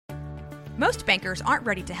Most bankers aren't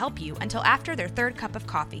ready to help you until after their third cup of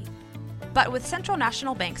coffee. But with Central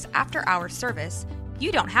National Bank's after-hours service,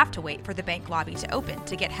 you don't have to wait for the bank lobby to open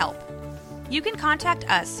to get help. You can contact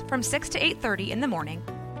us from 6 to 8:30 in the morning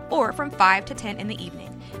or from 5 to 10 in the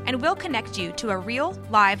evening, and we'll connect you to a real,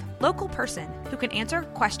 live, local person who can answer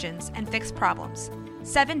questions and fix problems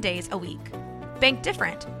 7 days a week. Bank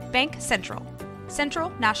different. Bank Central. Central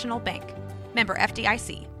National Bank. Member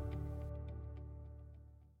FDIC.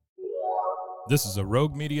 This is a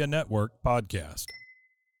Rogue Media Network podcast.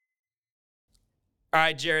 All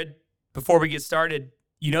right, Jared, before we get started,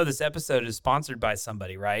 you know this episode is sponsored by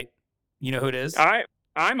somebody, right? You know who it is?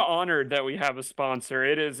 I'm honored that we have a sponsor.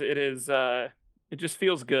 It just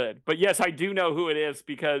feels good. But yes, I do know who it is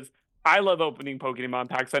because I love opening Pokemon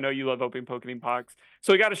packs. I know you love opening Pokemon packs.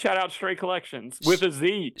 So we got to shout out Stray Collections with a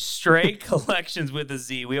Z. Stray Collections with a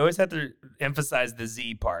Z. We always have to emphasize the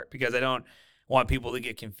Z part because I don't want people to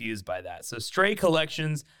get confused by that. So Stray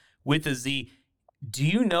Collections with a Z. Do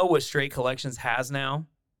you know what Stray Collections has now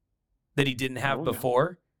that he didn't have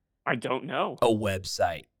before? I don't know. A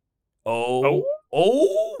website.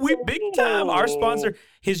 We big time. Our sponsor,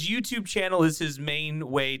 his YouTube channel is his main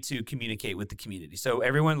way to communicate with the community. So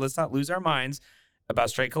everyone, let's not lose our minds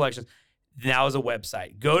about Stray Collections. Now is a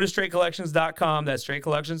website. Go to straycollections.com. That's Stray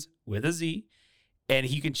Collections with a Z. And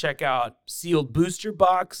you can check out sealed booster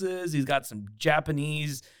boxes. He's got some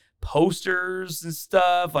Japanese posters and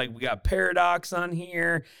stuff. Like we got Paradox on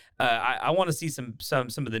here. I want to see some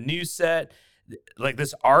of the new set. Like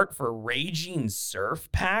this art for Raging Surf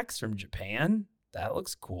packs from Japan. That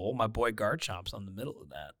looks cool. My boy Garchomp's on the middle of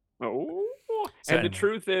that. Oh, So and anyway.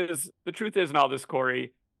 the truth is in all this,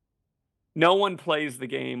 Corey, no one plays the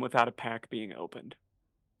game without a pack being opened.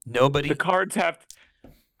 Nobody. The cards have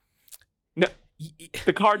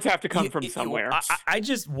to come from somewhere. I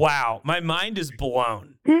just, wow. My mind is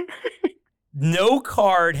blown. No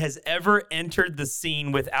card has ever entered the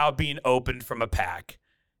scene without being opened from a pack.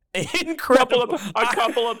 Incredible. A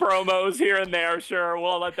couple of promos here and there, sure.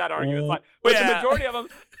 We'll let that argument fly. But the majority of them,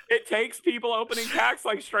 it takes people opening packs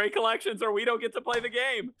like Stray Collections or we don't get to play the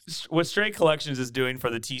game. What Stray Collections is doing for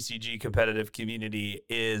the TCG competitive community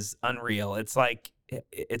is unreal. It's like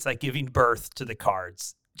giving birth to the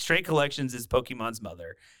cards. Stray Collections is Pokemon's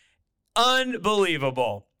mother.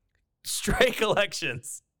 Unbelievable. Stray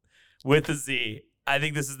Collections with a Z. I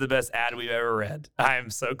think this is the best ad we've ever read. I am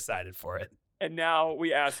so excited for it. And now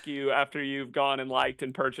we ask you, after you've gone and liked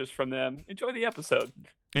and purchased from them, enjoy the episode.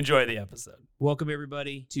 Enjoy the episode. Welcome,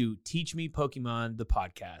 everybody, to Teach Me Pokemon, the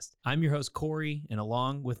podcast. I'm your host, Corey, and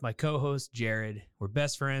along with my co-host, Jared, we're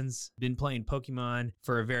best friends, been playing Pokemon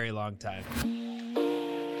for a very long time.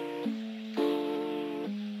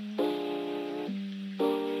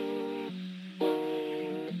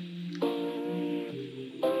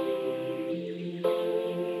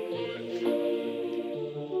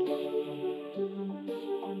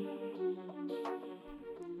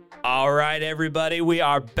 All right, everybody, we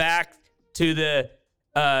are back to the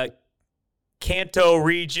Kanto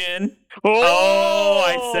region. Oh,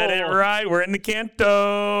 I said it right. We're in the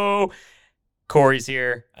Kanto. Corey's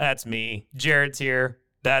here. That's me. Jared's here.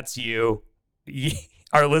 That's you.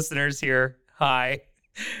 Our listeners here. Hi.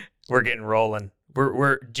 We're getting rolling.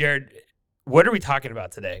 We're Jared. What are we talking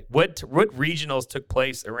about today? What regionals took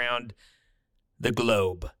place around the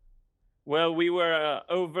globe? Well, we were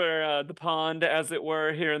over the pond, as it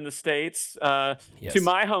were, here in the States, Yes. to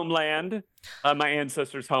my homeland, my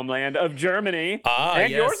ancestors' homeland of Germany,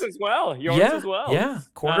 and yes. yours as well. Yeah,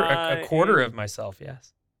 a quarter of myself,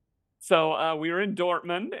 yes. So we were in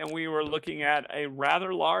Dortmund, and we were looking at a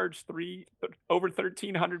rather large over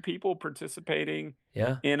 1,300 people participating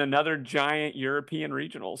Yeah. in another giant European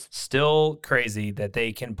regionals. Still crazy that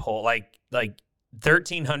they can pull like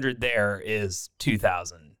 1,300 there is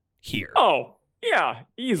 2,000 here. Oh, yeah,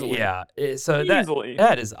 easily. Yeah. So Easily.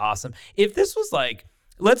 that is awesome. If this was like,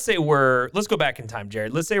 let's go back in time,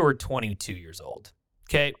 Jared. Let's say we're 22 years old.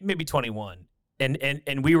 Okay, maybe 21.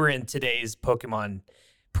 And we were in today's Pokemon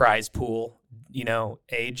prize pool,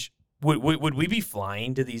 age. Would we be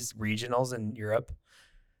flying to these regionals in Europe?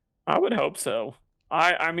 I would hope so.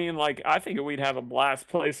 I mean, I think we'd have a blast,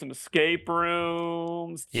 play some escape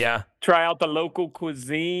rooms. Yeah. Try out the local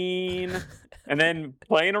cuisine. And then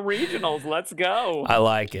playing a regionals. Let's go. I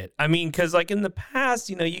like it. I mean, because in the past,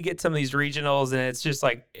 you get some of these regionals and it's just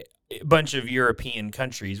like a bunch of European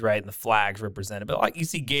countries, right? And the flags represented. But you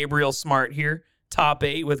see Gabriel Smart here, top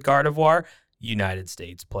 8 with Gardevoir, United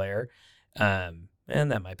States player. And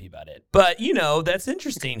And that might be about it. But, that's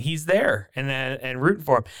interesting. He's there and rooting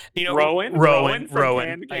for him. Rowan.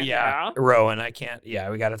 Yeah, Rowan. I can't. Yeah,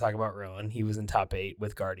 we got to talk about Rowan. He was in top 8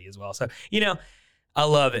 with Guardy as well. So, I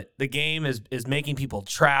love it. The game is making people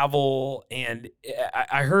travel. And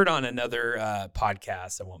I heard on another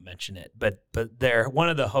podcast, I won't mention it, but one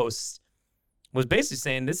of the hosts was basically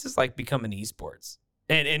saying this is like becoming esports.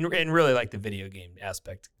 And really like the video game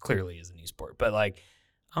aspect clearly is an esport. But like,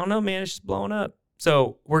 I don't know, man, it's just blowing up.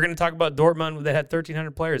 So we're going to talk about Dortmund that had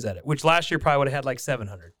 1,300 players at it, which last year probably would have had like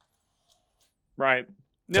 700. Right.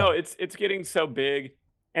 No, it's getting so big.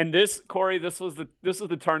 And this, Corey, this was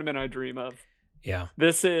the tournament I dream of. Yeah.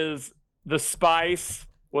 This is the spice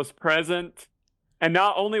was present. And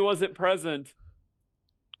not only was it present,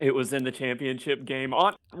 it was in the championship game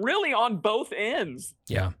on both ends.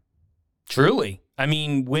 Yeah. Truly. I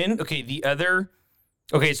mean, so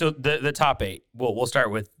the top 8, we'll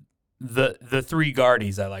start with the 3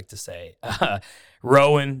 guardies, I like to say.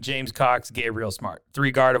 Rowan, James Cox, Gabriel Smart.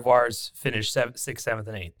 3 guard of ours finished 6th, 7th,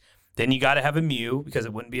 and 8th. Then you got to have a Mew because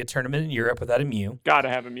it wouldn't be a tournament in Europe without a Mew. Got to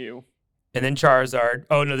have a Mew. And then Charizard.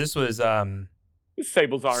 Oh, no, this was Sablezard.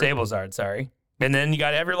 Sablezard, sorry. And then you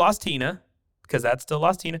got to have your Lostina because that's still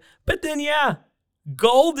Lostina. But then,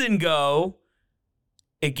 Golden Go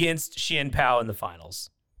against Xian Pao in the finals.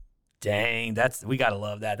 Dang, we got to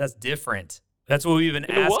love that. That's different. That's what we've been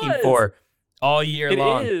asking for all year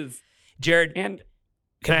long. It is. Jared, can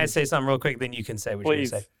I say something real quick? Then you can say what you're going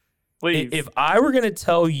to say. Please. If I were going to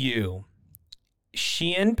tell you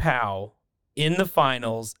Xian Pao in the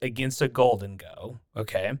finals against a Golden Go,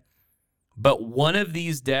 okay, but one of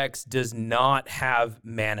these decks does not have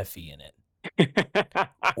Manaphy in it,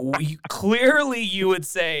 clearly you would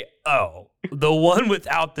say, oh, the one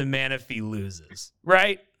without the Manaphy loses,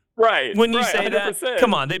 right? Right. When you say 100%. that,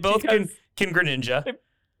 come on, they both can Greninja.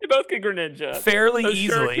 They both can Greninja. Fairly Those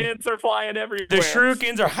easily. The Shurikens are flying everywhere. The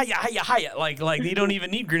Shurikens are hiya, hiya, hiya. Like you don't even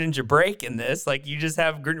need Greninja break in this. Like you just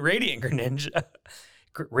have Radiant Greninja.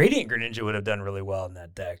 Radiant Greninja would have done really well in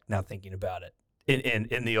that deck, now thinking about it.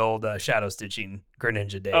 In the old shadow stitching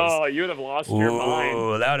Greninja days. Oh, you would have lost your mind.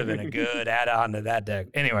 Oh, that would have been a good add-on to that deck.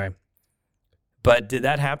 Anyway, but did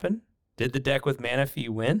that happen? Did the deck with Manaphy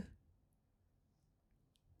win?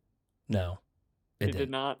 No. It did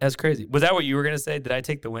not. That's crazy. Was that what you were going to say? Did I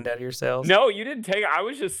take the wind out of your sails? No, you didn't take it. I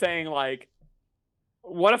was just saying, like,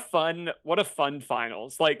 what a fun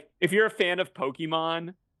finals. Like, if you're a fan of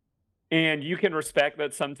Pokemon and you can respect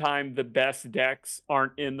that sometimes the best decks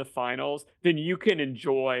aren't in the finals, then you can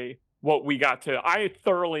enjoy what we got to. I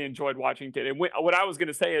thoroughly enjoyed watching it. And what I was going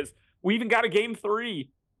to say is we even got a game 3.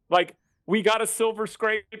 Like, we got a Silver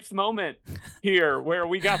Scrapes moment here where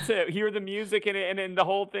we got to hear the music and the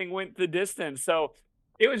whole thing went the distance. So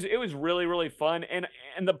it was really, really fun. And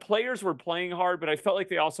the players were playing hard, but I felt like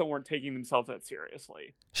they also weren't taking themselves that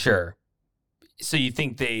seriously. Sure. So you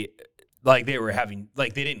think they were having,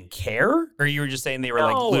 like, they didn't care? Or you were just saying they were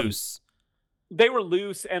like loose? They were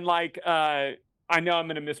loose. And like, I know I'm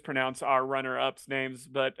going to mispronounce our runner-ups names,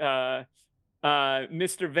 but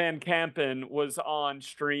Mr. Van Kampen was on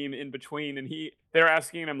stream in between, and they're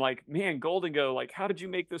asking him like, man, Golden Go, like, how did you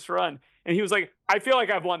make this run? And he was like, I feel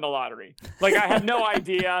like I've won the lottery. Like, I had no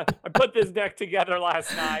idea. I put this deck together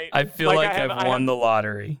last night. I feel like I've won the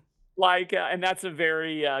lottery. Like, and that's a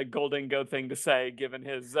very Golden Go thing to say, given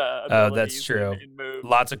his abilities. That's true. And moves.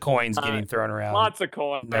 Lots of coins getting thrown around. Lots of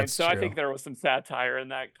coins. That's so true. I think there was some satire in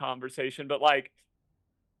that conversation. But like,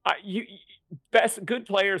 good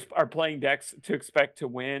players are playing decks to expect to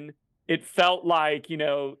win. It felt like,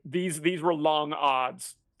 these were long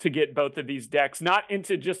odds to get both of these decks, not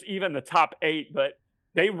into just even the top 8, but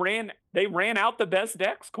they ran out the best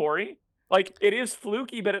decks, Corey. Like, it is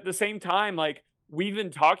fluky, but at the same time, like, we've been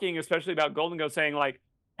talking, especially about Golden Go, saying like,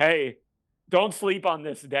 hey, don't sleep on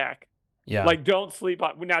this deck. Yeah. Like, don't sleep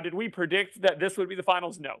on. Now, did we predict that this would be the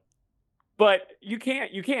finals? No. But you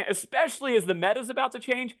can't, especially as the meta's about to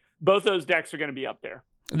change. Both those decks are going to be up there.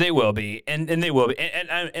 They will be, and they will be. And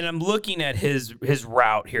I'm looking at his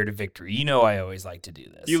route here to victory. I always like to do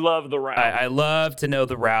this. You love the route. I love to know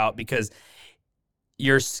the route because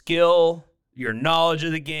your skill, your knowledge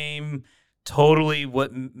of the game, totally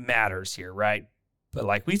what matters here, right? But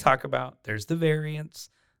like we talk about, there's the variance.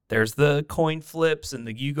 There's the coin flips and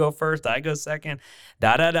the you go first, I go second,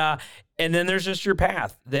 da-da-da. And then there's just your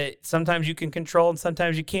path that sometimes you can control and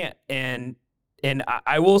sometimes you can't. And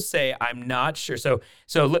I will say I'm not sure. So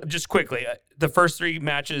just quickly, the first 3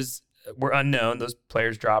 matches were unknown. Those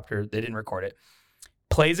players dropped or they didn't record it.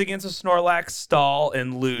 plays against a Snorlax stall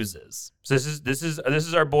and loses. So this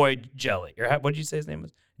is our boy Jelly. Or what did you say his name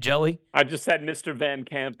was? Jelly? I just said Mr. Van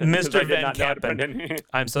Campen. Mr. Van Campen.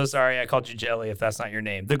 I'm so sorry I called you Jelly if that's not your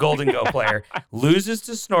name. The Golden Go player loses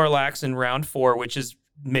to Snorlax in round 4, which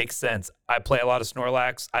makes sense. I play a lot of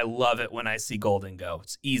Snorlax. I love it when I see Golden Go.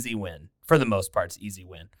 It's easy win. For the most part, it's easy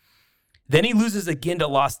win. Then he loses again to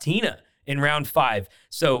Lostina in round 5.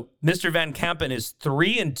 So Mr. Van Campen is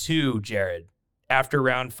 3-2, Jared, after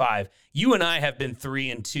round 5. You and I have been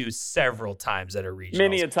 3-2 several times at a regional.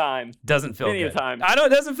 Many a time. Doesn't feel Many good. a time. I know it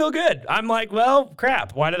doesn't feel good. I'm like, well,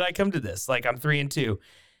 crap. Why did I come to this? Like, I'm 3-2.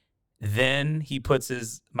 Then he puts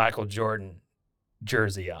his Michael Jordan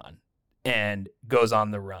jersey on and goes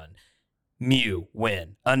on the run. Mew,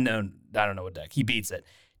 win. Unknown, I don't know what deck. He beats it.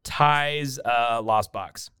 Ties Lost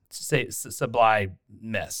Box. Sublime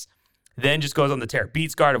mess. Then just goes on the tear.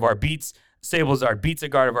 Beats Gardevoir. Beats Sablezard. Beats a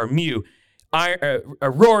Gardevoir. Mew. A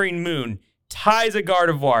Roaring Moon. Ties a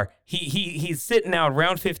Gardevoir. He's sitting out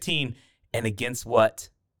round 15. And against what?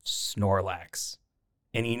 Snorlax.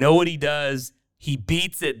 And you know what he does? He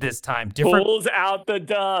beats it this time. Pulls out the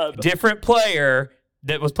dub. Different player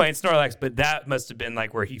that was playing Snorlax, but that must have been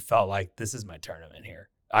like where he felt like, this is my tournament here.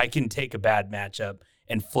 I can take a bad matchup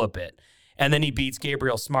and flip it. And then he beats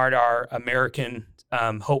Gabriel Smartar, American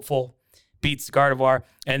hopeful, beats Gardevoir,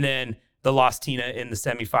 and then the Lostina in the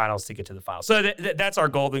semifinals to get to the finals. So that's our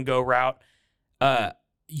Golden Go route.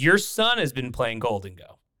 Your son has been playing Golden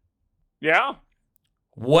Go. Yeah.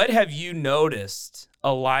 What have you noticed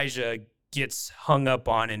Elijah gets hung up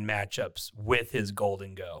on in matchups with his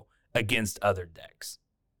Golden Go against other decks?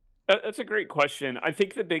 That's a great question. I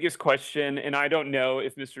think the biggest question, and I don't know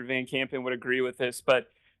if Mr. Van Campen would agree with this, but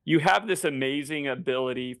you have this amazing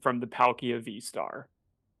ability from the Palkia V-Star.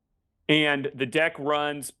 And the deck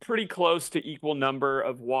runs pretty close to equal number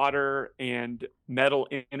of water and metal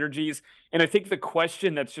energies. And I think the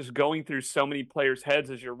question that's just going through so many players' heads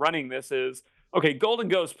as you're running this is, okay, Golden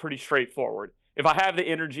Go is pretty straightforward. If I have the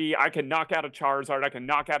energy, I can knock out a Charizard, I can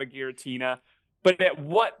knock out a Giratina. But at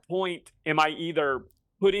what point am I either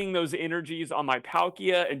putting those energies on my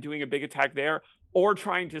Palkia and doing a big attack there, or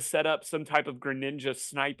trying to set up some type of Greninja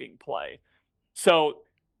sniping play? So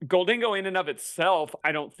Goldingo in and of itself,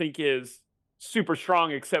 I don't think is super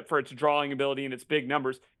strong except for its drawing ability and its big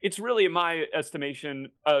numbers. It's really, in my estimation,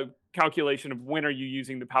 a calculation of when are you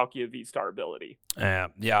using the Palkia V-Star ability.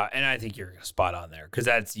 Yeah, and I think you're spot on there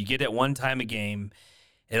because you get it one time a game.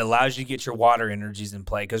 It allows you to get your water energies in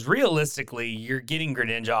play because realistically, you're getting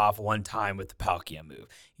Greninja off one time with the Palkia move.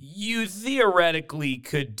 You theoretically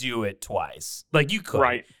could do it twice. Like you could.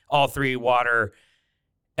 Right. All 3 water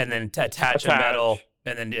and then attach a metal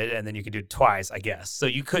and then you could do it twice, I guess. So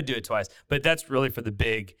you could do it twice. But that's really for the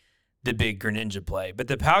big Greninja play. But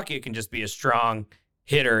the Palkia can just be a strong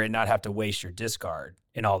hitter and not have to waste your discard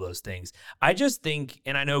and all those things. I just think,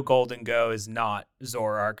 and I know Golden Go is not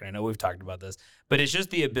Zoroark, and I know we've talked about this, but it's just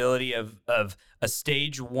the ability of a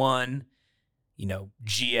stage 1,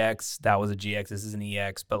 GX, that was a GX, this is an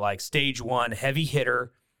EX, but like stage 1 heavy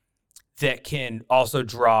hitter that can also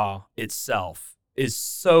draw itself is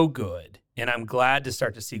so good. And I'm glad to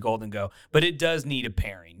start to see Golden Go, but it does need a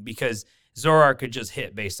pairing because Zoroark could just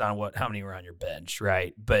hit based on how many were on your bench,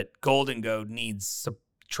 right? But Golden Go needs some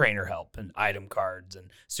trainer help and item cards and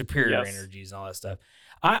superior energies and all that stuff.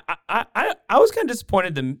 I was kind of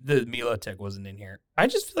disappointed the Milotic wasn't in here. I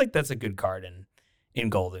just feel like that's a good card in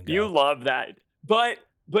Golden Go. You love that. But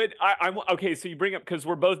I okay, so you bring up, because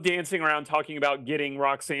we're both dancing around talking about getting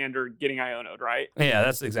Roxanne or getting Iono'd, right? Yeah,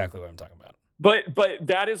 that's exactly what I'm talking about. But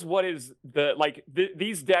that is what is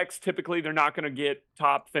these decks, typically they're not going to get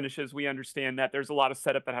top finishes. We understand that. There's a lot of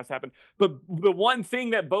setup that has to happen. But the one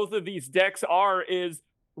thing that both of these decks are is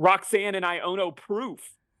Roxanne and Iono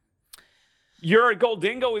proof. Your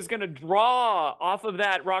Goldingo is going to draw off of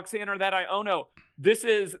that Roxanne or that Iono. This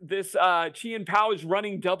Chien Pao is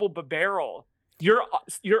running double barrel. Your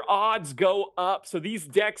odds go up. So these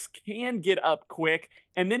decks can get up quick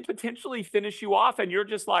and then potentially finish you off. And you're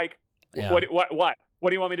just like, yeah. What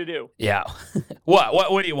do you want me to do? Yeah.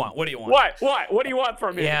 What do you want? What do you want? What do you want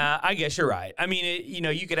from me? Yeah, I guess you're right. I mean,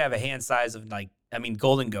 you could have a hand size of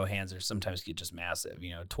Golden Go hands are sometimes get just massive,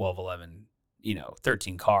 12, 11,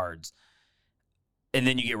 13 cards. And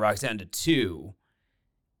then you get Roxanne to 2.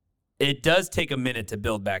 It does take a minute to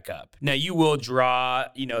build back up. Now, you will draw,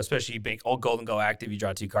 especially you make old Golden Go active, you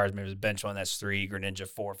draw 2 cards, maybe there's a bench one, that's 3, Greninja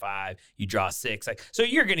 4, 5, you draw 6. So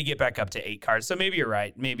you're going to get back up to 8 cards. So maybe you're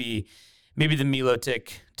right. Maybe the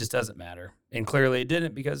Milotic just doesn't matter. And clearly it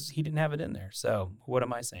didn't because he didn't have it in there. So what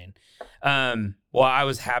am I saying? Well, I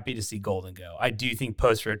was happy to see Golden Go. I do think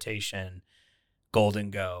post-rotation,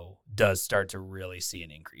 Golden Go does start to really see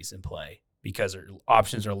an increase in play because our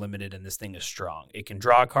options are limited and this thing is strong. It can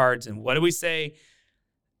draw cards. And what do we say?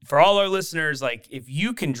 For all our listeners, like, if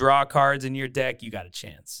you can draw cards in your deck, you got a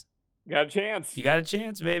chance. Got a chance. You got a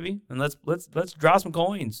chance, baby. And let's draw some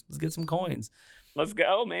coins. Let's get some coins. Let's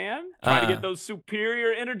go, man. Try to get those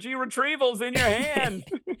superior energy retrievals in your hand.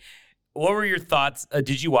 What were your thoughts?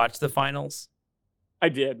 Did you watch the finals? I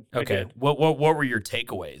did. Okay. I did. What were your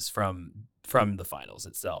takeaways from the finals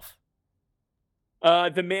itself?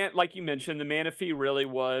 Like you mentioned, the mana fee really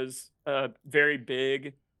was very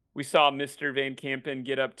big. We saw Mr. Van Kampen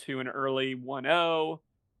get up to an early 1-0.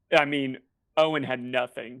 I mean, Owen had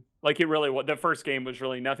nothing. Like, it really was. The first game was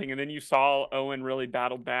really nothing. And then you saw Owen really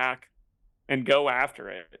battle back and go after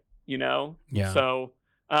it, you know? Yeah. So,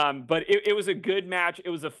 but it was a good match. It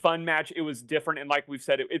was a fun match. It was different. And like we've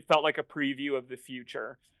said, it felt like a preview of the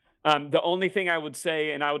future. The only thing I would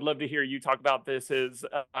say, and I would love to hear you talk about this, is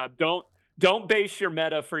don't base your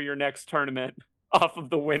meta for your next tournament off of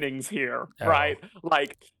the winnings here, right?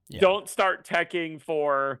 Like, don't start teching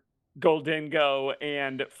for Golden Go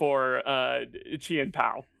and for Chien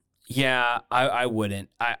Pao. Yeah, I wouldn't.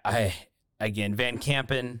 I again, Van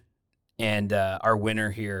Kampen and our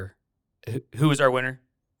winner here. Who was our winner?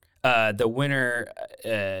 The winner,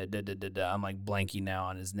 I'm like blanking now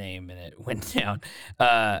on his name, and it went down.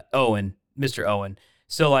 Owen, Mr. Owen.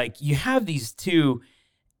 So, like, you have these two,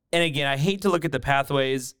 and again, I hate to look at the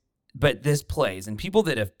pathways, but this plays, and people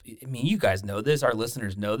that have, I mean, you guys know this, our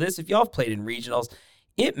listeners know this. If y'all have played in regionals,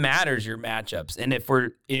 it matters your matchups, and if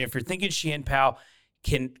you're thinking Chien Pao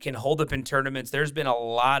can hold up in tournaments, there's been a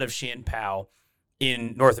lot of Chien Pao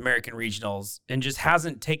in North American regionals and just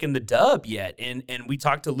hasn't taken the dub yet. And we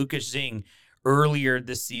talked to Lucas Zing earlier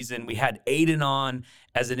this season. We had Aiden on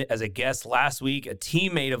as a guest last week. A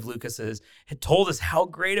teammate of Lucas's had told us how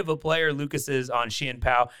great of a player Lucas is on Chien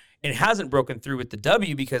Pao and hasn't broken through with the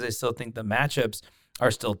W because I still think the matchups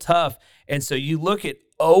are still tough. And so you look at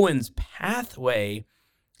Owen's pathway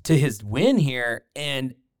to his win here,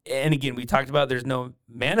 and again, we talked about there's no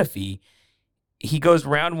mana fee. He goes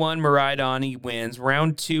round 1, Miraidon, he wins.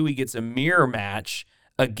 Round 2, he gets a mirror match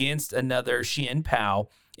against another Chien Pao,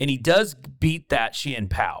 and he does beat that Chien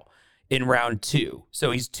Pao in round 2. So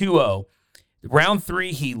he's 2-0. Round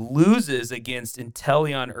 3, he loses against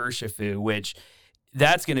Inteleon Urshifu, which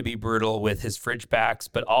that's going to be brutal with his fridge backs,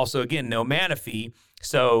 but also, again, no mana fee.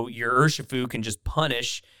 So your Urshifu can just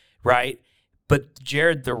punish, right? But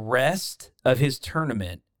Jared, the rest of his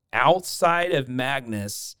tournament, outside of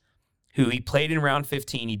Magnus, who he played in round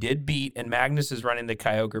 15, he did beat, and Magnus is running the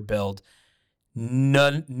Kyogre build.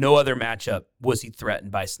 No other matchup was he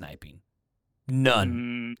threatened by sniping.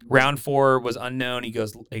 None. Round 4 was unknown. He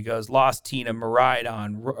goes Lost Tina,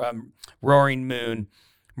 Miraidon, Roaring Moon,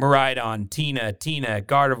 Miraidon, Tina,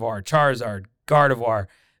 Gardevoir, Charizard, Gardevoir,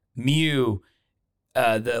 Mew,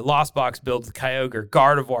 the Lost Box builds the Kyogre,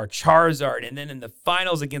 Gardevoir, Charizard, and then in the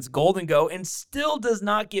finals against Golden Go, and still does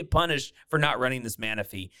not get punished for not running this mana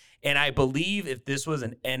fee. And I believe if this was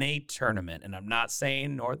an NA tournament, and I'm not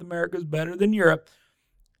saying North America is better than Europe,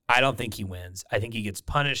 I don't think he wins. I think he gets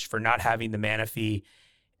punished for not having the mana fee,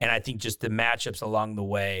 and I think just the matchups along the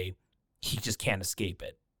way, he just can't escape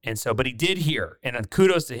it. And so, but he did here, and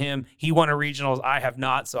kudos to him. He won a regionals. I have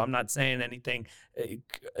not, so I'm not saying anything.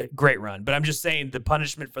 Great run, but I'm just saying the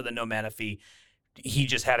punishment for the no mana fee. He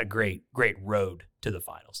just had a great road to the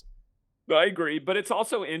finals. I agree, but it's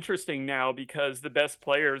also interesting now because the best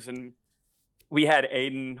players, and we had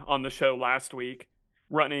Aiden on the show last week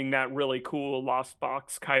running that really cool Lost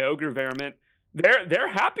Box Kyogre variant. They're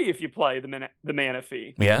happy if you play the mana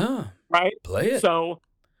fee. Yeah, right. Play it. So.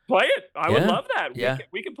 Play it. I would love that. Yeah.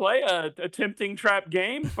 We can play a tempting trap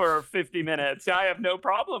game for 50 minutes. I have no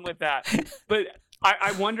problem with that. But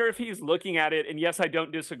I wonder if he's looking at it. And yes, I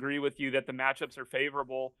don't disagree with you that the matchups are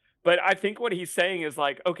favorable. But I think what he's saying is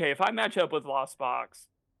like, okay, if I match up with Lost Box,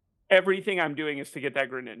 everything I'm doing is to get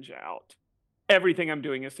that Greninja out. Everything I'm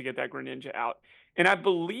doing is to get that Greninja out. And I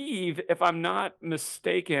believe, if I'm not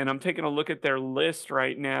mistaken, I'm taking a look at their list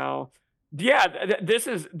right now. Yeah, this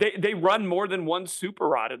is they run more than one Super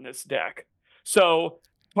Rod in this deck. So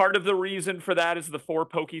part of the reason for that is the 4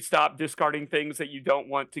 Pokestop discarding things that you don't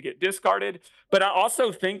want to get discarded. But I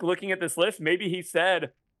also think, looking at this list, maybe he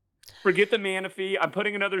said, forget the mana fee. I'm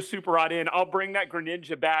putting another Super Rod in. I'll bring that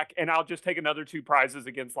Greninja back, and I'll just take another 2 prizes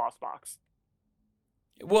against Lost Box.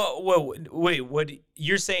 Well, wait, what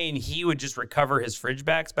you're saying? He would just recover his fridge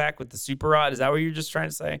backs back with the Super Rod? Is that what you're just trying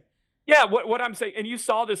to say? Yeah, what I'm saying, and you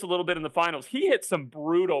saw this a little bit in the finals, he hit some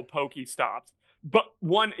brutal Pokestops. But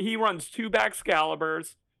he runs 2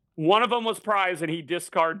 Baxcaliburs, One of them was prize, and he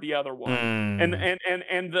discarded the other one. And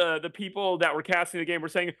the people that were casting the game were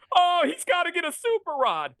saying, "Oh, he's got to get a super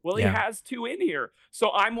rod." Well, he has 2 in here,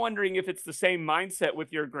 so I'm wondering if it's the same mindset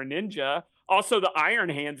with your Greninja. Also, the Iron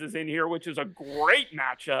Hands is in here, which is a great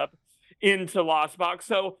matchup into Lost Box.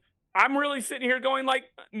 So I'm really sitting here going like,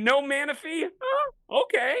 no Manaphy? Oh,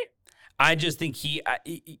 okay. I just think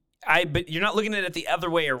but you're not looking at it the other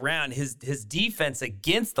way around. His defense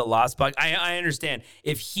against the Lost Box, I understand.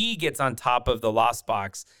 If he gets on top of the Lost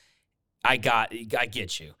Box, I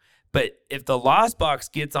get you. But if the Lost Box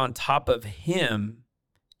gets on top of him,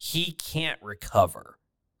 he can't recover.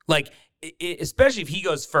 Like, especially if he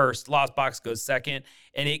goes first, Lost Box goes second,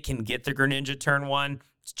 and it can get the Greninja turn 1,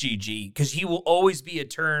 it's GG. Because he will always be a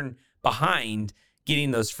turn behind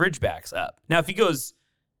getting those fridge backs up. Now, if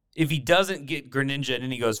he doesn't get Greninja and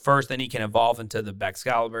then he goes first, then he can evolve into the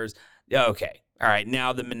Baxcaliburs. Okay. All right.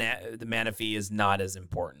 Now the Manaphy is not as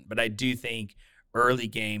important, but I do think early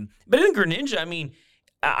game, but in Greninja, I mean,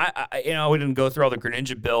 I we didn't go through all the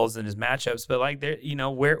Greninja builds and his matchups, but like there,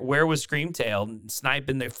 where was Screamtail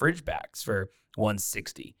sniping the fridge backs for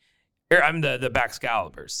 160? I'm the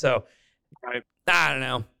Baxcaliburs. So right. I don't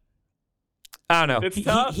know. It's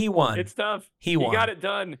tough. He won. It's tough. He won. He got it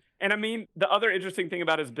done. And I mean, the other interesting thing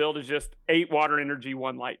about his build is just 8 water energy,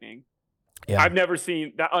 1 lightning. Yeah. I've never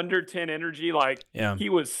seen that under 10 energy. Like, he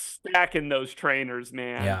was stacking those trainers,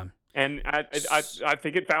 man. Yeah. And I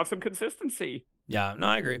think it found some consistency. Yeah. No,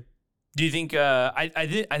 I agree. Do you think? I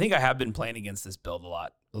think I have been playing against this build a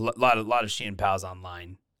lot. A lot of Shein Pals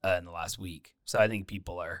online in the last week. So I think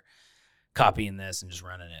people are copying this and just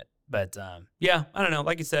running it. But yeah, I don't know.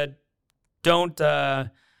 Like you said, don't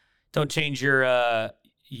change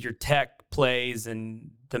your tech plays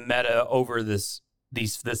and the meta over this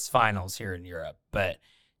finals here in Europe, but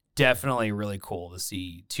definitely really cool to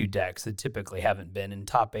see 2 decks that typically haven't been in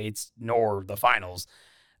top 8s nor the finals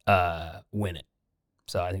win it.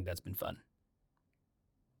 So I think that's been fun.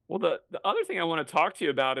 Well, the other thing I want to talk to you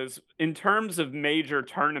about is in terms of major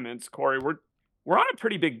tournaments, Corey, we're on a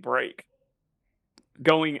pretty big break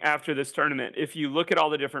going after this tournament. If you look at all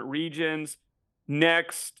the different regions,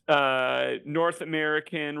 next North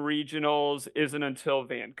American regionals isn't until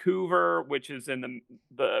Vancouver, which is in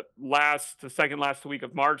the second last week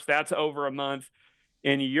of March. That's over a month.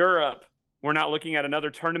 In Europe, we're not looking at another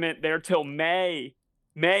tournament there till May,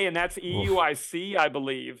 and that's EUIC, I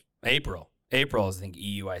believe. April is, I think,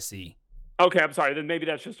 EUIC. Okay, I'm sorry. Then maybe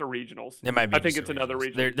that's just a regionals. It might be. I think it's another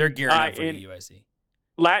region. They're gearing up for EUIC.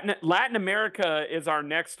 Latin America is our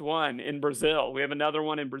next one in Brazil. We have another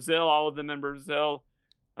one in Brazil. All of them in Brazil.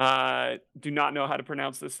 Do not know how to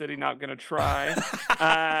pronounce the city. Not going to try.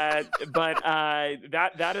 But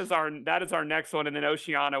that is our next one. And then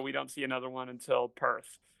Oceania, we don't see another one until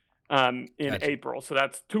Perth in April. So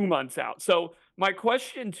that's 2 months out. So my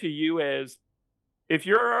question to you is, if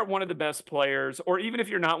you're one of the best players, or even if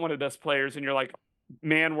you're not one of the best players, and you're like,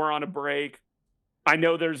 man, we're on a break. I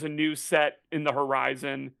know there's a new set in the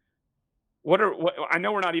horizon. I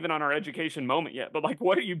know we're not even on our education moment yet, but like,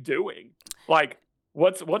 what are you doing? Like,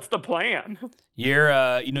 what's the plan?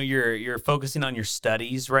 You're focusing on your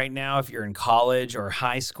studies right now. If you're in college or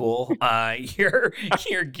high school, you're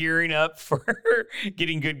gearing up for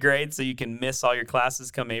getting good grades so you can miss all your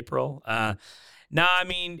classes come April. No, I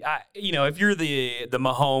mean, if you're the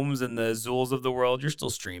Mahomes and the Zools of the world, you're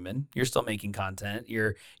still streaming. You're still making content.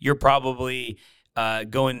 You're probably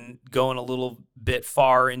going a little bit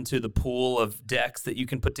far into the pool of decks that you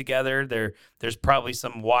can put together. There's probably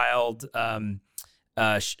some wild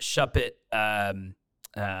Shuppet.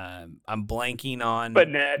 I'm blanking on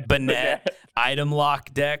Bennett item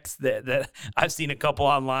lock decks that I've seen a couple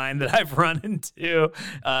online that I've run into.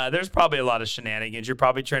 There's probably a lot of shenanigans. You're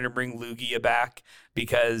probably trying to bring Lugia back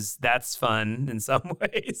because that's fun in some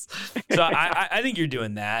ways. So I think you're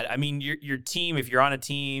doing that. I mean, your team, if you're on a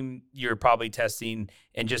team, you're probably testing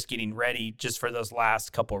and just getting ready just for those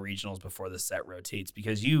last couple regionals before the set rotates,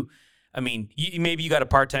 because maybe you got a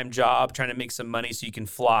part-time job trying to make some money so you can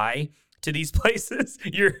fly to these places.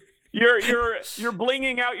 You're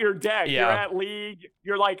blinging out your deck. Yeah. You're at League.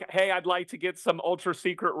 You're like, hey, I'd like to get some ultra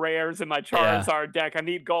secret rares in my Charizard deck. I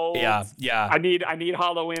need gold. Yeah. I need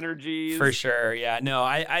hollow energies. For sure. Yeah. No,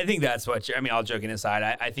 I think that's what all joking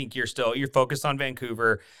aside, I think you're focused on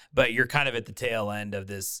Vancouver, but you're kind of at the tail end of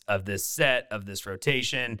this set, of this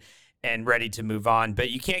rotation, and ready to move on.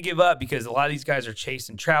 But you can't give up, because a lot of these guys are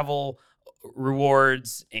chasing travel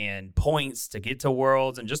rewards and points to get to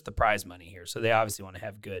Worlds and just the prize money here. So they obviously want to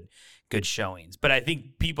have good showings. But I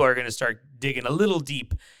think people are going to start digging a little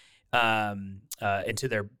deep into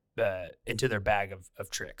their bag of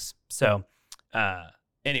tricks. So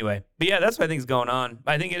Anyway, but yeah, that's what I think is going on.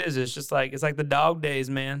 I think it is. It's just like, it's like the dog days,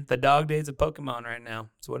 man. The dog days of Pokemon right now.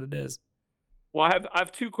 That's what it is. Well, I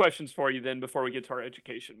have 2 questions for you then before we get to our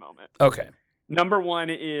education moment. Okay. Number one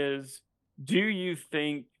is, do you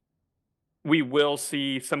think we will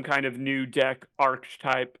see some kind of new deck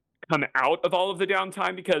archetype come out of all of the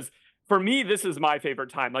downtime? Because for me, this is my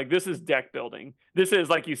favorite time. Like, this is deck building. This is,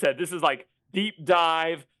 like you said, this is like deep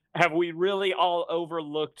dive. Have we really all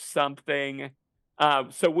overlooked something?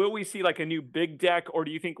 So will we see like a new big deck, or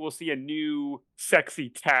do you think we'll see a new sexy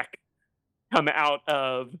tech come out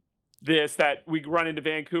of this that we run into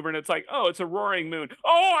Vancouver and it's like, oh, it's a Roaring Moon.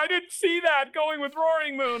 Oh, I didn't see that going with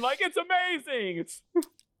Roaring Moon. Like, it's amazing.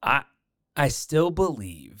 I still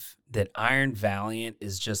believe that Iron Valiant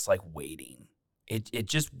is just like waiting. It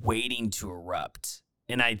just waiting to erupt.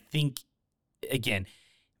 And I think, again,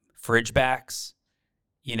 fridge backs,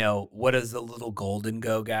 you know, what is the little golden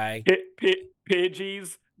go guy?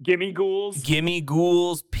 Pidgeys, Gimme Ghouls,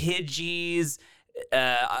 Pidgeys,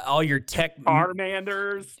 all your tech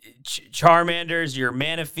Charmanders, your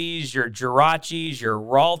Manaphies, your Jirachis, your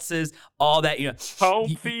Raltzes, all that, you know.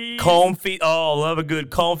 Comfees. Oh, love a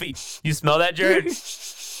good Comfey. You smell that, Jared?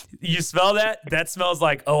 You smell that? That smells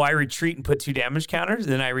like, oh, I retreat and put 2 damage counters,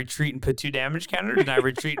 then I retreat and put 2 damage counters, and I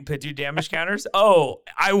retreat and put 2 damage counters. Oh,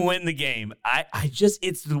 I win the game.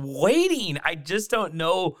 It's waiting. I just don't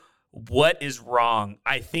know what is wrong.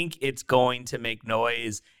 I think it's going to make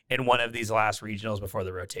noise in one of these last regionals before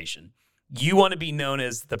the rotation. You want to be known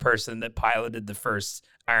as the person that piloted the first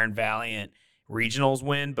Iron Valiant regionals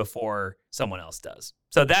win before someone else does.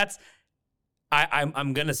 So that's,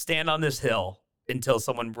 I'm going to stand on this hill until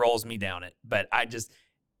someone rolls me down it. But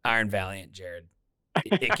Iron Valiant, Jared,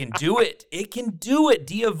 it can do it. It can do it.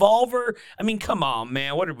 De-Evolver. I mean, come on,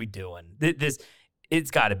 man. What are we doing?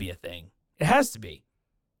 It's got to be a thing. It has to be.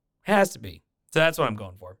 It has to be. So that's what I'm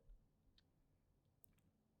going for.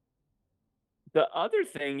 The other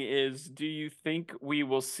thing is, do you think we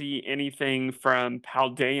will see anything from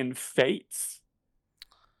Paldean Fates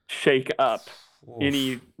shake up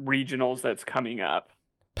any regionals that's coming up?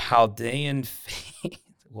 Paldean Fates.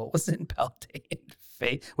 What was in Paldean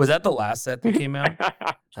Fates? Was that the last set that came out?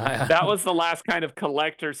 That was the last kind of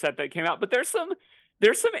collector set that came out. But there's some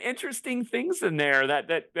interesting things in there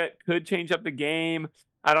that could change up the game.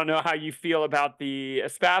 I don't know how you feel about the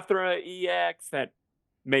Espathra EX that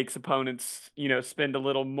makes opponents, you know, spend a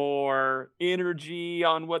little more energy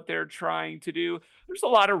on what they're trying to do. There's a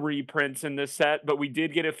lot of reprints in this set, but we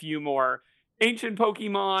did get a few more ancient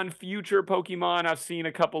Pokemon, future Pokemon. I've seen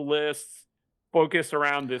a couple lists focused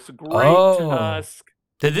around this great Tusk.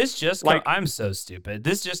 Did this just come? I'm so stupid.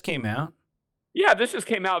 This just came out? Yeah, this just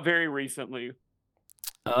came out very recently.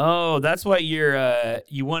 Oh, that's why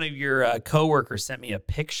one of your coworkers sent me a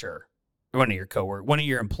picture. One of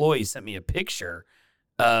your employees sent me a picture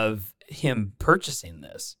of him purchasing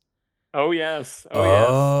this. Oh, yes.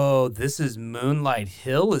 Oh, this is Moonlight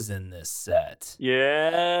Hill is in this set.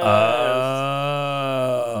 Yes.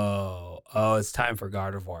 Oh, it's time for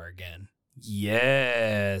Gardevoir again.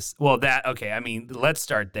 Yes. Well, okay. I mean, let's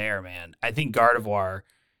start there, man. I think Gardevoir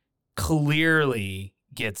clearly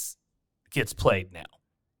gets played now.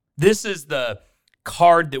 This is the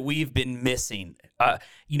card that we've been missing.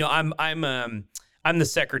 You know, I'm the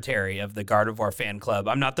secretary of the Gardevoir fan club.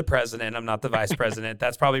 I'm not the president. I'm not the vice president.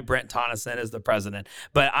 That's probably Brent Tonneson as the president.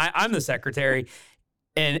 But I'm the secretary.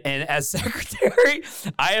 And as secretary,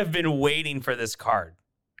 I have been waiting for this card.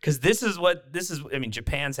 Because I mean,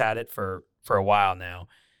 Japan's had it for a while now.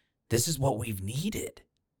 This is what we've needed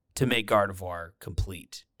to make Gardevoir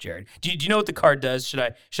complete, Jared. Do you know what the card does? Should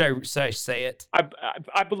I say it?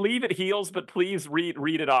 I believe it heals, but please read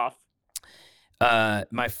it off.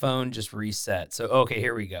 My phone just reset. So, okay,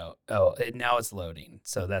 here we go. Oh, now it's loading.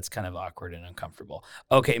 So that's kind of awkward and uncomfortable.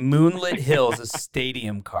 Okay, Moonlit Hill is a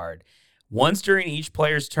stadium card. Once during each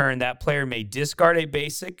player's turn, that player may discard a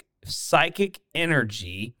basic psychic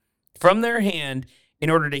energy from their hand in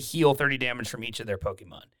order to heal 30 damage from each of their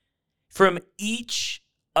Pokemon. From each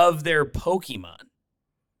of their Pokemon.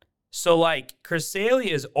 So, like,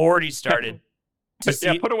 Cresselia has already started to see.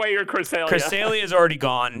 Yeah, put away your Cresselia. Cresselia is already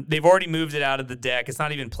gone. They've already moved it out of the deck. It's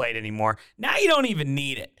not even played anymore. Now you don't even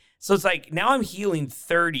need it. So it's like, now I'm healing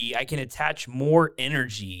 30. I can attach more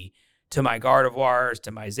energy to my Gardevoirs,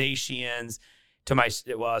 to my Zacians, to my,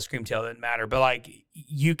 Screamtail didn't matter. But, like,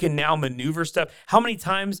 you can now maneuver stuff. How many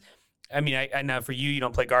times, I mean, I know for you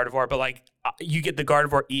don't play Gardevoir, but, like, you get the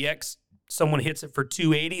Gardevoir EX, someone hits it for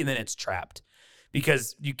 280, and then it's trapped.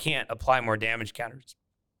 Because you can't apply more damage counters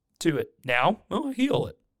to it. Now, heal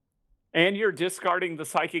it. And you're discarding the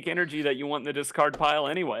psychic energy that you want in the discard pile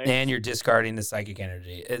anyway. And you're discarding the psychic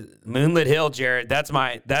energy. Moonlit Hill, Jared.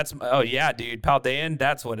 Oh yeah, dude. Paldean,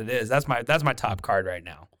 that's what it is. That's my top card right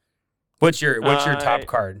now. What's your top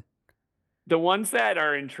card? The ones that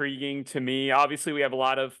are intriguing to me, obviously we have a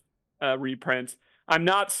lot of reprints. I'm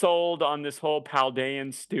not sold on this whole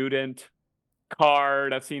Paldean student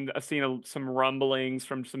card. I've seen some rumblings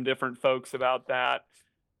from some different folks about that.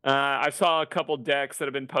 I saw a couple decks that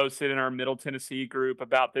have been posted in our Middle Tennessee group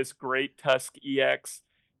about this Great Tusk EX,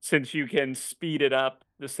 since you can speed it up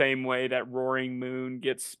the same way that Roaring Moon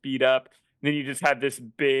gets speed up. And then you just have this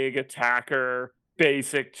big attacker,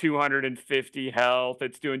 basic 250 health.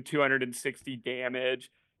 It's doing 260 damage,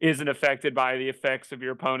 isn't affected by the effects of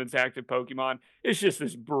your opponent's active Pokemon. It's just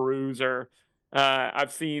this bruiser.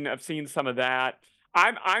 I've seen some of that.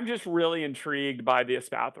 I'm just really intrigued by the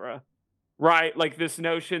Espathra. Right, like this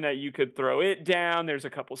notion that you could throw it down. There's a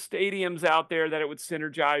couple stadiums out there that it would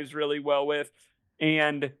synergize really well with.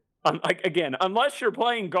 And again, unless you're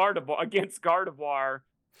playing against Gardevoir.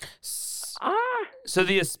 So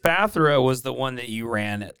the Espathra was the one that you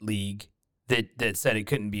ran at League that said it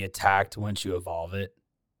couldn't be attacked once you evolve it.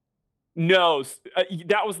 No,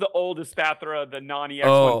 that was the old Espathra, the non-EX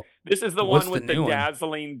one. This is the one with the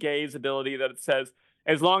dazzling gaze ability that it says,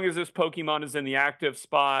 as long as this Pokemon is in the active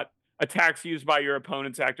spot, attacks used by your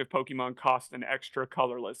opponent's active Pokemon cost an extra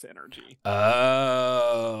colorless energy.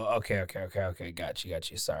 Oh, okay. Got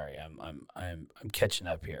you. Sorry, I'm catching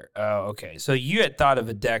up here. Oh, okay. So you had thought of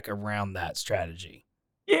a deck around that strategy.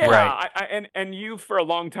 Yeah, right. And you for a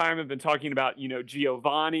long time have been talking about,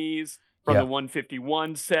 Giovanni's from the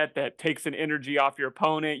 151 set that takes an energy off your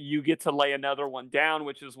opponent. You get to lay another one down,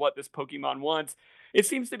 which is what this Pokemon wants. It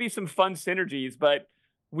seems to be some fun synergies, but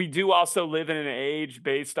we do also live in an age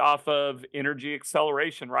based off of energy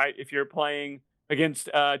acceleration, right? If you're playing against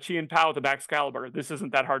Chi Pao with a Baxcalibur, this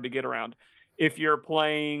isn't that hard to get around. If you're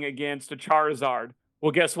playing against a Charizard,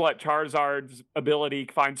 well, guess what? Charizard's ability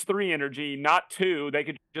finds 3 energy, not 2. They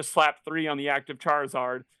could just slap 3 on the active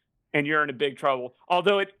Charizard, and you're in a big trouble.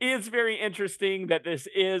 Although it is very interesting that this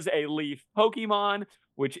is a Leaf Pokemon,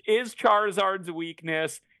 which is Charizard's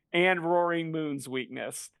weakness and Roaring Moon's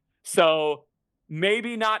weakness. So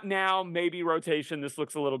maybe not now, maybe rotation. This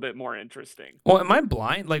looks a little bit more interesting. Well, am I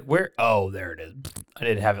blind? Like where? Oh, there it is. I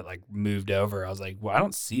didn't have it like moved over. I was like, well, I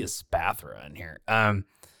don't see a Spathra in here.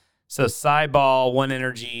 So Psyball, 1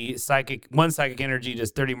 energy, one psychic energy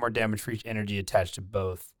does 30 more damage for each energy attached to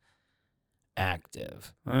both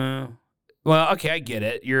active. Well, okay, I get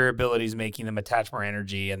it. Your ability is making them attach more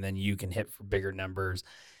energy, and then you can hit for bigger numbers.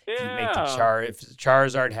 Yeah. If you make if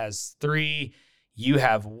Charizard has 3, you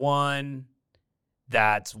have 1.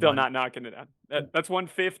 That's still not knocking it down. That's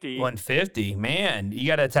 150. 150, man. You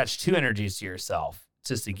got to attach 2 energies to yourself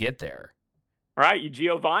just to get there. All right, you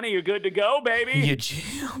Giovanni, you're good to go, baby.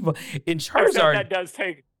 In Charizard, that does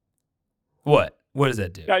take. What? What does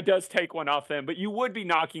that do? That does take one off them, but you would be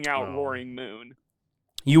knocking out Roaring Moon.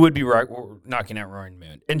 You would be knocking out Roaring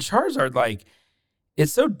Moon. And Charizard, like,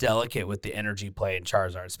 it's so delicate with the energy play in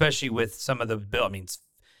Charizard, especially with some of the build. I mean,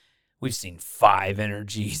 we've seen 5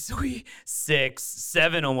 energies, 6,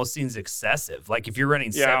 7 almost seems excessive. Like if you're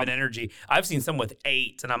running 7 energy, I've seen some with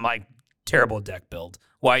 8, and I'm like, terrible deck build.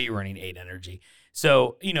 Why are you running 8 energy?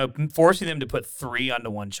 So, forcing them to put 3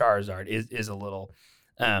 onto one Charizard is a little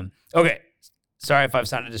okay. Sorry if I've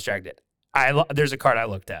sounded distracted. There's a card I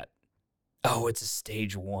looked at. Oh, it's a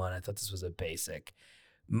stage 1. I thought this was a basic.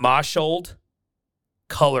 Moshold,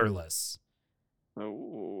 colorless.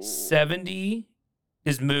 Oh. 70.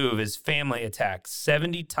 His move is family attack,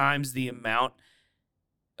 70 times the amount.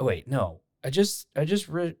 Oh, wait, no. I just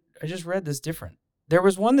read this different. There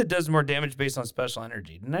was one that does more damage based on special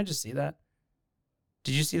energy. Didn't I just see that?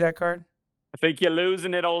 Did you see that card? I think you're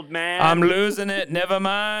losing it, old man. I'm losing it. Never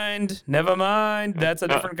mind. That's a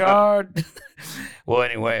different card. Well,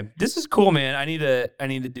 anyway, this is cool, man. I need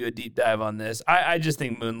to do a deep dive on this. I just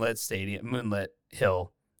think Moonlit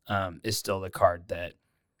Hill is still the card that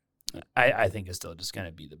I think is still just going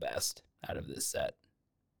to be the best out of this set.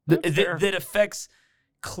 That affects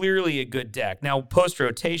clearly a good deck. Now,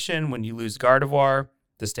 post-rotation, when you lose Gardevoir,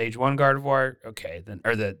 the stage 1 Gardevoir, okay, then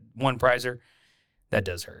or the 1 prizer, that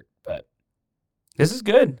does hurt. But this is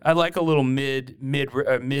good. I like a little mid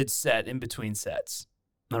set in between sets.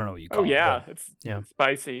 I don't know what you call it. It's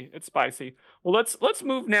spicy. It's spicy. Well, let's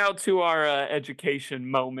move now to our education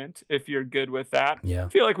moment, if you're good with that. Yeah. I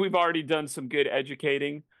feel like we've already done some good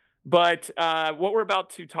educating. But what we're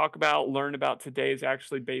about to learn about today is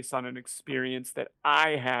actually based on an experience that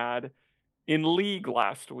I had in League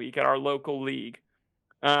last week at our local league.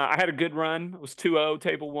 I had a good run. It was 2-0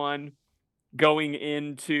 table 1 going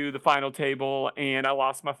into the final table, and I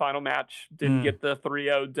lost my final match. Didn't get the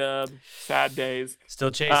 3-0 dub. Sad days.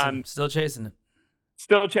 Still chasing it.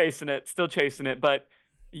 Still chasing it. But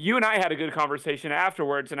you and I had a good conversation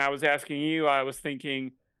afterwards, and I was asking you, I was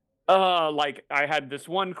thinking, like I had this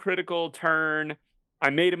one critical turn. I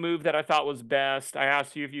made a move that I thought was best. I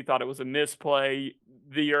asked you if you thought it was a misplay.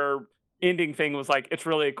 Your ending thing was like, it's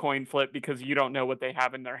really a coin flip because you don't know what they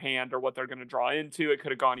have in their hand or what they're going to draw into. It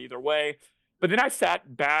could have gone either way. But then I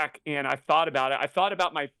sat back and I thought about it. I thought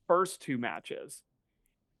about my first 2 matches.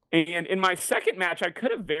 And in my second match, I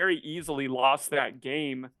could have very easily lost that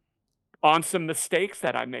game on some mistakes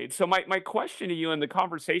that I made. So my question to you and the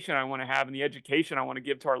conversation I want to have and the education I want to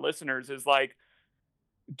give to our listeners is like,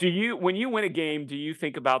 when you win a game, do you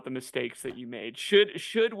think about the mistakes that you made?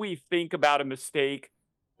 Should we think about a mistake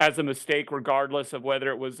as a mistake, regardless of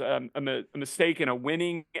whether it was a mistake in a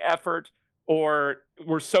winning effort, or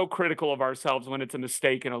we're so critical of ourselves when it's a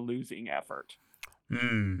mistake in a losing effort?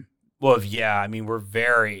 Well, yeah, I mean, we're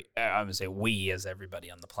very, I'm going to say we as everybody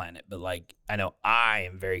on the planet, but like, I know I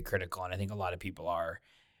am very critical, and I think a lot of people are.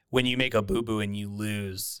 When you make a boo-boo and you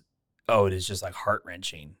lose, it is just like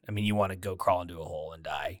heart-wrenching. I mean, you want to go crawl into a hole and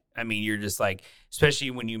die. I mean, you're just like, especially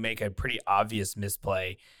when you make a pretty obvious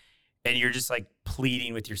misplay, and you're just like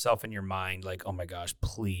pleading with yourself in your mind, like, oh my gosh,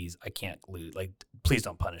 please, I can't lose. Like, please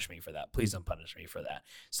don't punish me for that. Please don't punish me for that.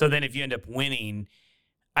 So then if you end up winning,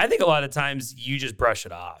 I think a lot of times you just brush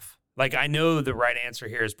it off. Like, I know the right answer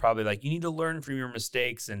here is probably like, you need to learn from your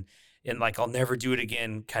mistakes and like, I'll never do it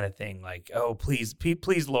again kind of thing. Like, oh, please,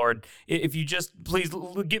 Lord, if you just please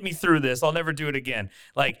get me through this, I'll never do it again.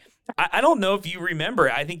 Like, I don't know if you remember.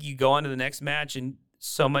 I think you go on to the next match and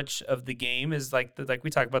so much of the game is like we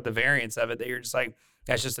talked about the variance of it, that you're just like,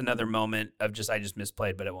 that's just another moment of I just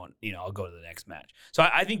misplayed, but it won't, I'll go to the next match. So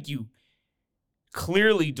I think you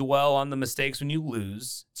clearly dwell on the mistakes when you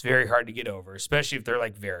lose. It's very hard to get over, especially if they're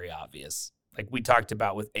like very obvious. Like we talked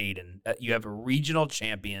about with Aiden, you have a regional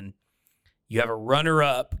champion, you have a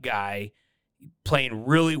runner-up guy playing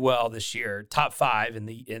really well this year, top 5 in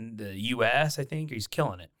the U.S. I think he's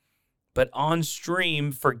killing it, but on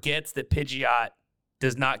stream forgets that Pidgeot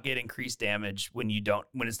does not get increased damage when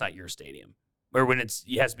it's not your stadium, or when it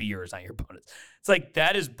has to be yours, not your opponent's. It's like,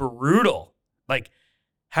 that is brutal. Like,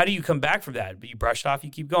 how do you come back from that? But you brush it off, you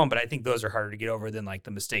keep going. But I think those are harder to get over than like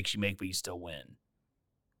the mistakes you make, but you still win.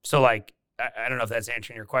 So like, I don't know if that's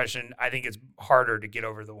answering your question. I think it's harder to get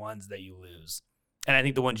over the ones that you lose. And I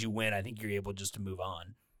think the ones you win, I think you're able just to move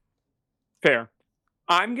on. Fair.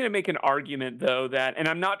 I'm going to make an argument though that, and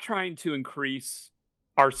I'm not trying to increase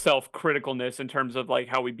our self-criticalness in terms of like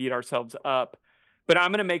how we beat ourselves up, but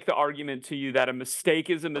I'm going to make the argument to you that a mistake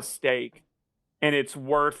is a mistake, and it's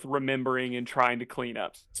worth remembering and trying to clean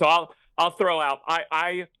up. So I'll throw out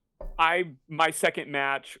my second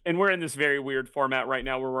match, and we're in this very weird format right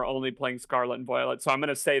now where we're only playing Scarlet and Violet. So I'm going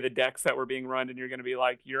to say the decks that were being run, and you're going to be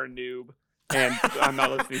like, you're a noob, and I'm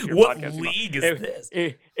not listening to your podcast. What league is this?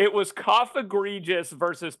 It was Cough Egregious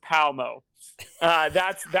versus Palmo.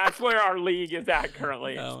 That's where our league is at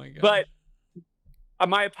currently. Oh my God. But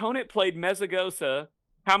my opponent played Mesagosa.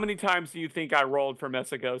 How many times do you think I rolled for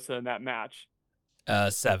Mesagosa in that match?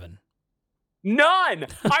 7. None.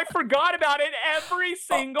 I forgot about it every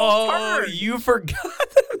single turn. You forgot.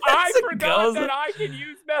 I forgot that I could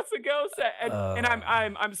use Mesagosa, and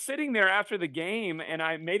I'm sitting there after the game, and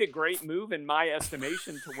I made a great move in my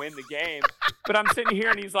estimation to win the game. But I'm sitting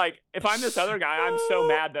here, and he's like, "If I'm this other guy, I'm so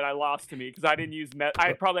mad that I lost to me because I didn't use.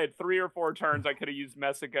 I probably had 3 or 4 turns I could have used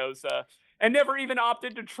Mesagosa." And never even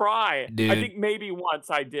opted to try. Dude, I think maybe once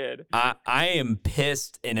I did. I am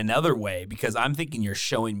pissed in another way because I'm thinking you're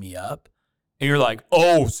showing me up. And you're like,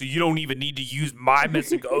 oh, so you don't even need to use my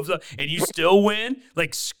Mesagosa and you still win?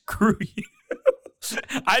 Like, screw you.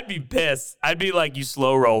 I'd be pissed. I'd be like, you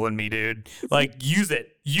slow rolling me, dude. Like, use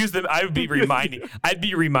it. Use them. I'd be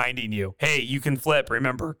reminding you, hey, you can flip,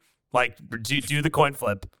 remember? Like, do the coin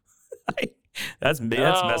flip. That's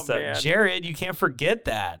messed up. Man. Jared, you can't forget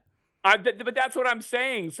that. But that's what I'm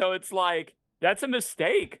saying. So it's like, that's a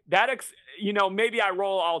mistake. Maybe I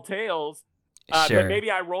roll all tails, sure. But maybe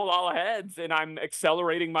I roll all heads and I'm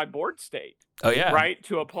accelerating my board state. Oh yeah. Right.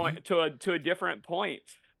 To a point, to a different point.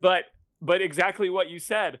 But exactly what you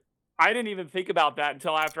said. I didn't even think about that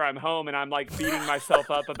until after I'm home and I'm like beating myself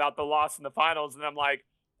up about the loss in the finals. And I'm like,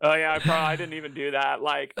 oh yeah, I didn't even do that.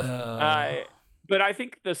 Like, but I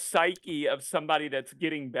think the psyche of somebody that's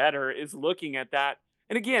getting better is looking at that.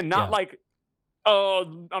 And again, not like,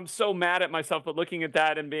 oh, I'm so mad at myself, but looking at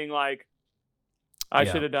that and being like, I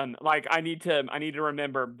should have done. Like, I need to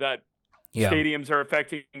remember that Yeah. Stadiums are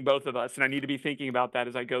affecting both of us, and I need to be thinking about that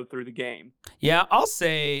as I go through the game. Yeah, I'll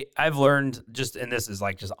say I've learned just, and this is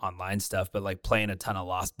like just online stuff, but like playing a ton of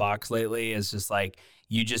Lost Box lately is just like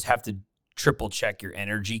you just have to triple check your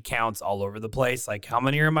energy counts all over the place. Like how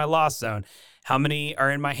many are in my lost zone? How many are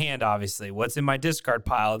in my hand, obviously? What's in my discard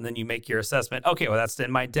pile? And then you make your assessment. Okay, well, that's in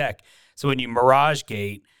my deck. So when you Mirage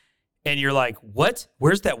Gate and you're like, what?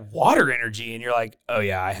 Where's that water energy? And you're like, oh,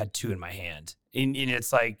 yeah, I had 2 in my hand. And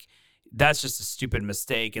it's like, that's just a stupid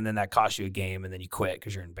mistake. And then that costs you a game and then you quit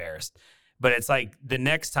because you're embarrassed. But it's like the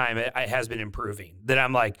next time it has been improving that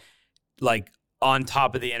I'm like on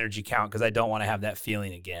top of the energy count because I don't want to have that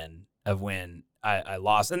feeling again of when I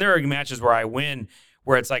lost. And there are matches where I win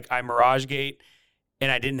where it's like I Mirage Gate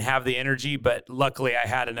and I didn't have the energy, but luckily I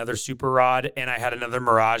had another Super Rod and I had another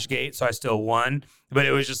Mirage Gate, so I still won. But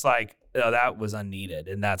it was just like, oh, that was unneeded,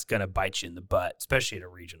 and that's going to bite you in the butt, especially at a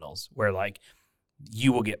regionals where like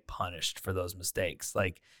you will get punished for those mistakes.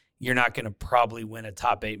 Like you're not going to probably win a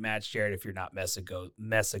top 8 match, Jared, if you're not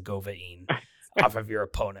Messagovaing off of your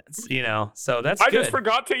opponents, you know? So that's good. I just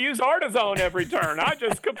forgot to use Artizone every turn. I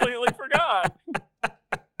just completely forgot.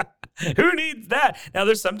 Who needs that? Now,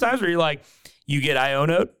 there's sometimes where you're like, you get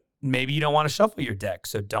Ionoed, maybe you don't want to shuffle your deck,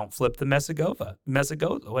 so don't flip the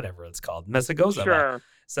Messagoza, whatever it's called, Messagoza. Sure.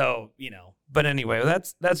 So, you know, but anyway,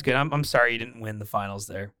 that's good. I'm sorry you didn't win the finals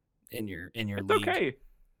there in your league. Okay.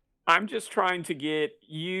 I'm just trying to get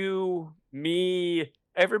you, me,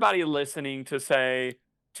 everybody listening to say,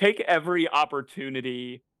 take every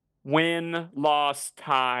opportunity, win, loss,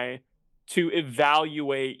 tie, to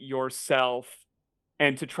evaluate yourself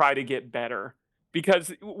and to try to get better.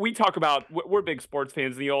 Because we talk about, we're big sports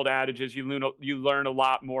fans. The old adage is you learn a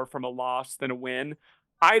lot more from a loss than a win.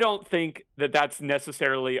 I don't think that that's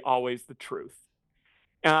necessarily always the truth.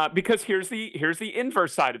 Because here's the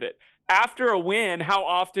inverse side of it. After a win, how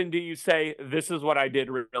often do you say, this is what I did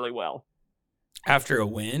really well? After a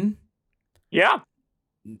win? Yeah.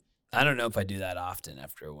 I don't know if I do that often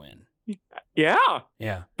after a win. Yeah.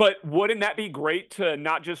 Yeah. But wouldn't that be great to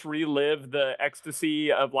not just relive the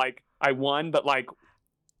ecstasy of like, I won, but like,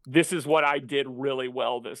 this is what I did really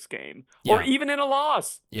well this game. Yeah. Or even in a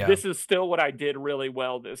loss, this is still what I did really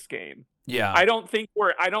well this game. Yeah. I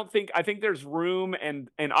think there's room and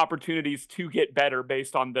opportunities to get better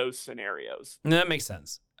based on those scenarios. That makes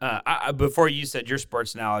sense. Before you said your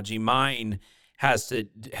sports analogy, mine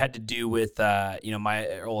had to do with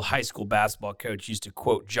my old high school basketball coach used to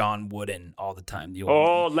quote John Wooden all the time. The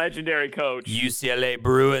old legendary coach. UCLA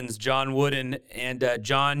Bruins, John Wooden, and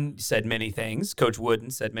John said many things. Coach Wooden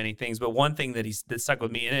said many things, but one thing that stuck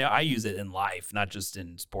with me, and I use it in life, not just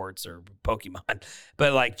in sports or Pokemon,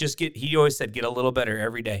 but like he always said, get a little better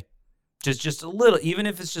every day. Just a little, even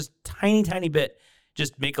if it's just tiny bit,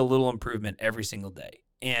 just make a little improvement every single day.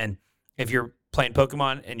 And if you're playing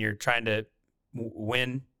Pokemon and you're trying to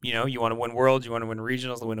win, you want to win worlds, you want to win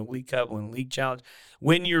regionals, win a league cup, win a league challenge,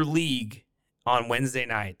 win your league on Wednesday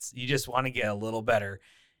nights. You just want to get a little better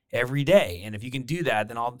every day. And if you can do that,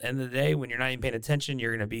 then at the end of the day, when you're not even paying attention,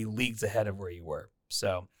 you're going to be leagues ahead of where you were.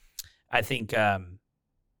 So I think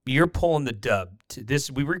you're pulling the dub.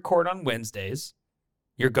 We record on Wednesdays.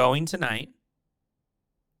 You're going tonight.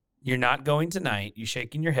 You're not going tonight. You're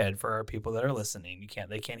shaking your head for our people that are listening.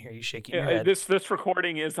 They can't hear you shaking your head. This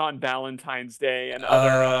recording is on Valentine's Day, and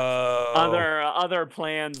other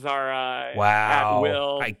plans are at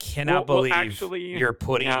will. I cannot believe you're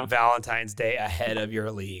putting Valentine's Day ahead of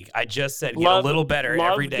your league. I just said get a little better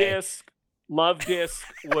every day. Love Disc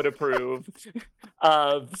would approve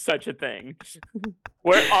of such a thing.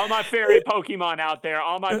 Where all my fairy Pokemon out there,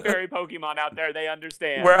 they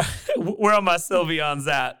understand. Where are my Sylveons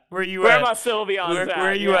at? Where are my Sylveons at?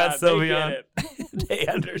 Where are you at, Sylveon? They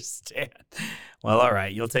understand. Well, all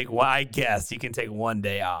right. You'll take one. I guess you can take one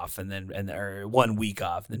day off or 1 week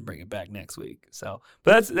off, and then bring it back next week. So,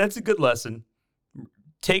 but that's a good lesson.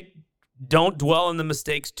 Don't dwell on the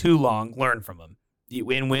mistakes too long. Learn from them.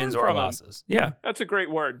 Wins or losses. Yeah. That's a great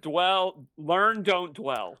word. Learn, don't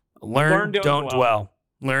dwell. Learn, don't dwell.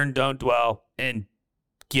 Learn, don't dwell. And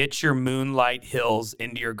get your Moonlight Hills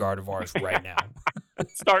into your Gardevoirs right now.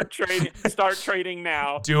 Start trading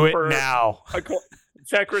now. Do it now.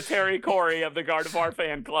 Secretary Corey of the Gardevoir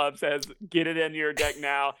fan club says, get it in your deck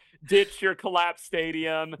now. Ditch your collapsed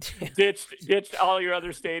stadium. Ditch all your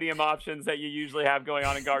other stadium options that you usually have going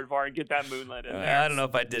on in Gardevoir and get that Moonlit in there. I don't know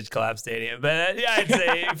if I ditch collapsed stadium, but I'd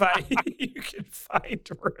say you can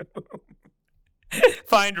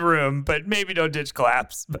find room, but maybe don't ditch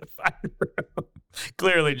collapse, but find room.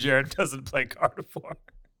 Clearly, Jared doesn't play Gardevoir.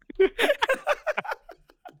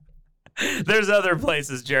 There's other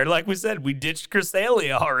places, Jared. Like we said, we ditched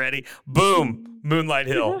Cresselia already. Boom, Moonlight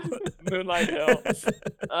Hill. Moonlight Hill.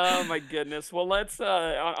 Oh my goodness. Well, let's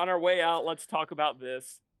on our way out, let's talk about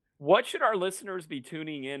this. What should our listeners be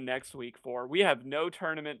tuning in next week for? We have no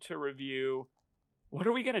tournament to review. What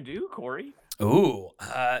are we gonna do, Corey? Ooh,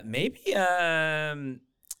 maybe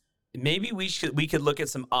we could look at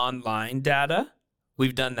some online data.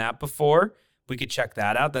 We've done that before. We could check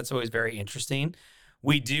that out. That's always very interesting.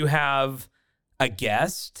 We do have a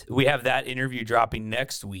guest. We have that interview dropping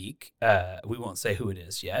next week. We won't say who it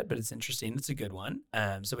is yet, but it's interesting. It's a good one.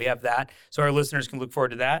 So we have that, so our listeners can look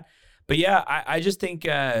forward to that. But yeah, I just think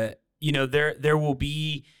there will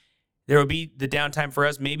be the downtime for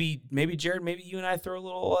us. Maybe Jared, maybe you and I throw a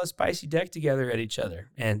little spicy deck together at each other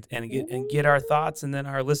and get our thoughts, and then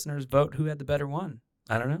our listeners vote who had the better one.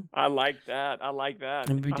 I don't know. I like that.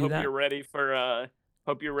 Maybe do that. You're ready for.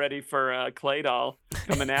 Hope you're ready for Clay Doll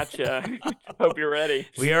coming at you. Hope you're ready.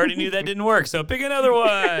 We already knew that didn't work, so pick another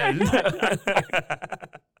one.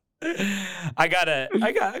 I got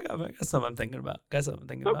something I'm thinking about.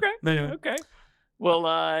 Okay.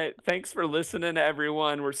 Well, thanks for listening,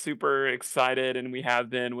 everyone. We're super excited, and we have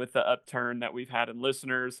been with the upturn that we've had in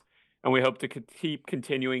listeners, and we hope to keep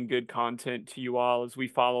continuing good content to you all as we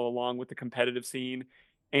follow along with the competitive scene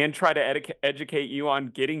and try to educate you on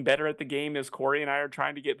getting better at the game as Corey and I are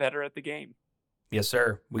trying to get better at the game. Yes,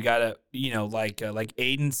 sir. We got to, like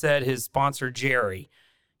Aiden said, his sponsor, Jerry.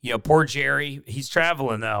 Poor Jerry. He's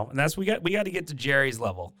traveling though. And we got to get to Jerry's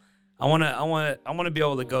level. I want to be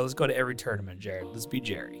able to go. Let's go to every tournament, Jared. Let's be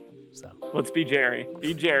Jerry. So let's be Jerry.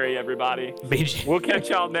 Be Jerry, everybody. Be Jerry. We'll catch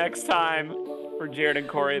y'all next time. For Jared and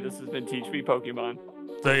Corey, this has been Teach Me Pokemon.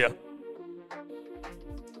 See ya.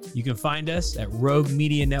 You can find us at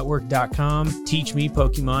roguemedianetwork.com. Teach Me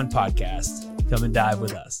Pokemon Podcast. Come and dive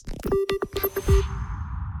with us.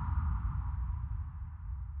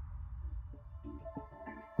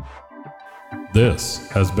 This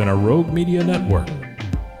has been a Rogue Media Network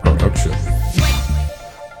production.